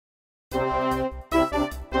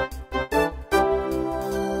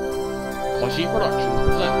Plushie Productions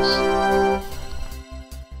presents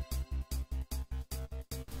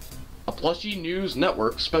a Plushie News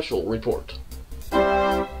Network special report.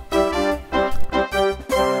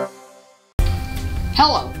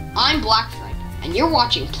 Hello, I'm Blackstripe, and you're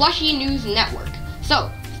watching Plushie News Network.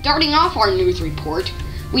 So, starting off our news report,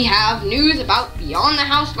 we have news about Beyond the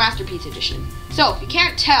House Masterpiece Edition. So, if you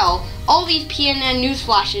can't tell, all these PNN news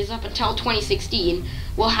flashes up until 2016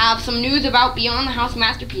 will have some news about Beyond the House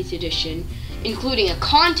Masterpiece Edition, including a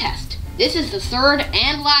contest. This is the third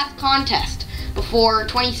and last contest before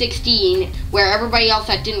 2016, where everybody else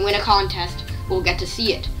that didn't win a contest will get to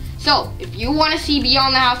see it. So, if you want to see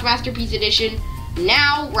Beyond the House Masterpiece Edition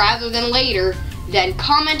now rather than later, then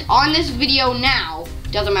comment on this video now.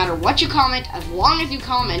 Doesn't matter what you comment, as long as you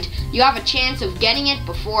comment, you have a chance of getting it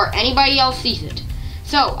before anybody else sees it.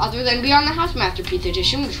 So, other than Beyond the House Masterpiece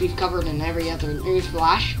Edition, which we've covered in every other news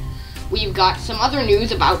flash, we've got some other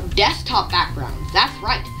news about desktop backgrounds. That's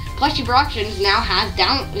right, Plushie Productions now has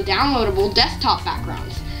downloadable desktop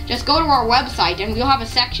backgrounds. Just go to our website and we'll have a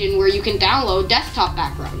section where you can download desktop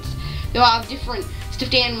backgrounds. They'll have different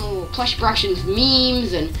stuffed animal Plushie Productions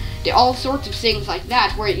memes and all sorts of things like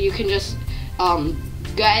that, where you can just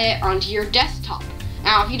get it onto your desktop.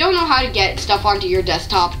 Now, if you don't know how to get stuff onto your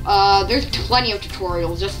desktop, there's plenty of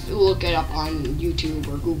tutorials. Just look it up on YouTube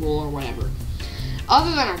or Google or whatever.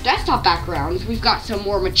 Other than our desktop backgrounds, we've got some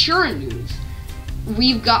more mature news.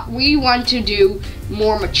 We want to do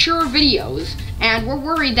more mature videos, and we're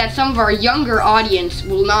worried that some of our younger audience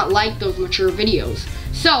will not like those mature videos.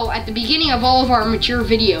 So, at the beginning of all of our mature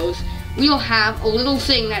videos, we'll have a little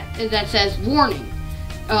thing that says, warning.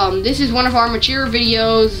 This is one of our mature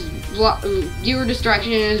videos, viewer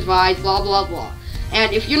discretion is advised, blah blah blah.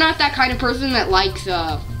 And if you're not that kind of person that likes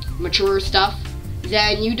mature stuff,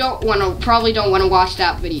 then you probably don't want to watch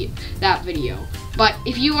that video. But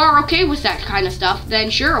if you are okay with that kind of stuff, then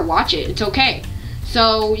sure, watch it. It's okay.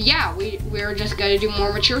 So yeah, we're just gonna do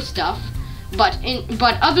more mature stuff. But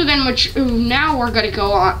other than mature, now we're gonna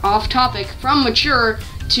go off topic from mature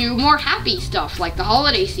to more happy stuff like the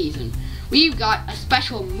holiday season. We've got a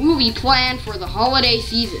special movie planned for the holiday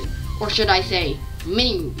season, or should I say,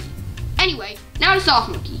 mini-movie. Anyway, now to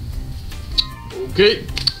Soft Monkey. Okay,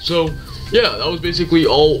 so yeah, that was basically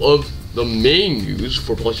all of the main news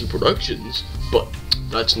for Plushie Productions, but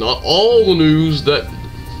that's not all the news.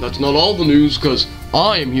 That's not all the news, because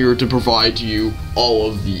I am here to provide to you all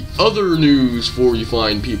of the other news for you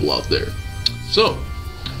fine people out there. So,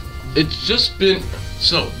 this just in.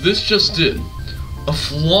 A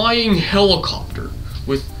flying helicopter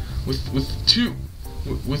with two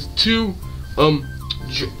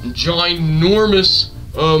ginormous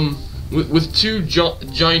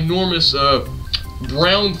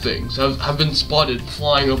brown things have been spotted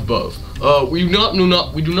flying above. We do not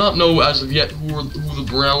know as of yet who the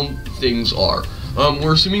brown things are.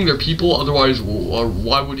 We're assuming they're people. Otherwise,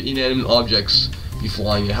 why would inanimate objects be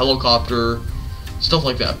flying a helicopter? Stuff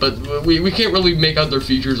like that, but we can't really make out their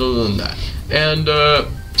features other than that. And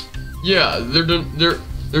yeah,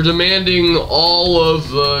 they're demanding all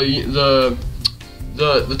of the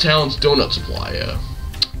town's donut supply.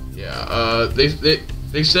 They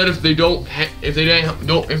said if they don't hand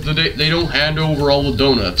over all the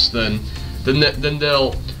donuts, then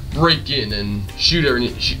they'll break in and shoot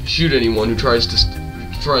anyone who tries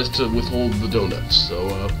to withhold the donuts.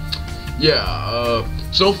 So yeah,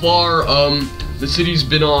 so far the city's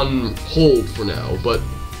been on hold for now, but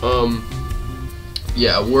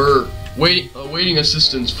yeah, we're awaiting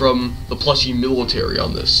assistance from the Plushie military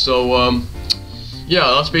on this. So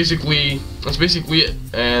yeah, that's basically it.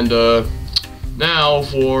 And now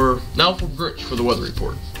for Grinch for the weather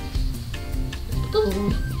report.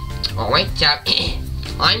 Alright, so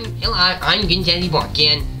I'm Grinch as you walk,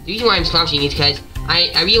 and the reason why I'm slouching is because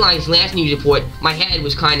I realized last news report my head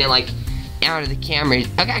was kind of like out of the camera.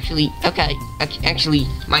 Actually,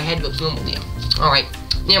 my head looks normal now. Alright,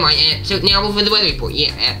 never mind. So now for the weather report.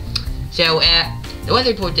 Yeah. The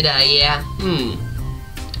weather report today.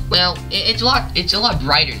 Well, it's a lot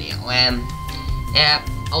brighter now.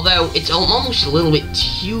 Although it's almost a little bit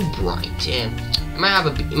too bright. It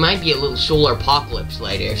might be a little solar apocalypse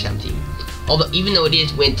later or something. Although even though it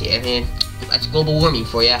is winter, that's global warming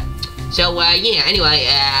for you. So yeah. Anyway,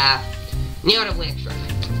 now to Blackstripe.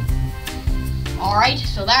 Alright,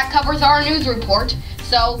 so that covers our news report.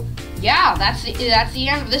 So, yeah, that's the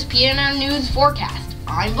end of this PNN news forecast.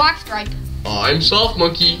 I'm Blackstripe. I'm Soft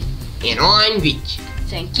Monkey. And I'm Grinch.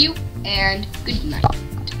 Thank you, and good night.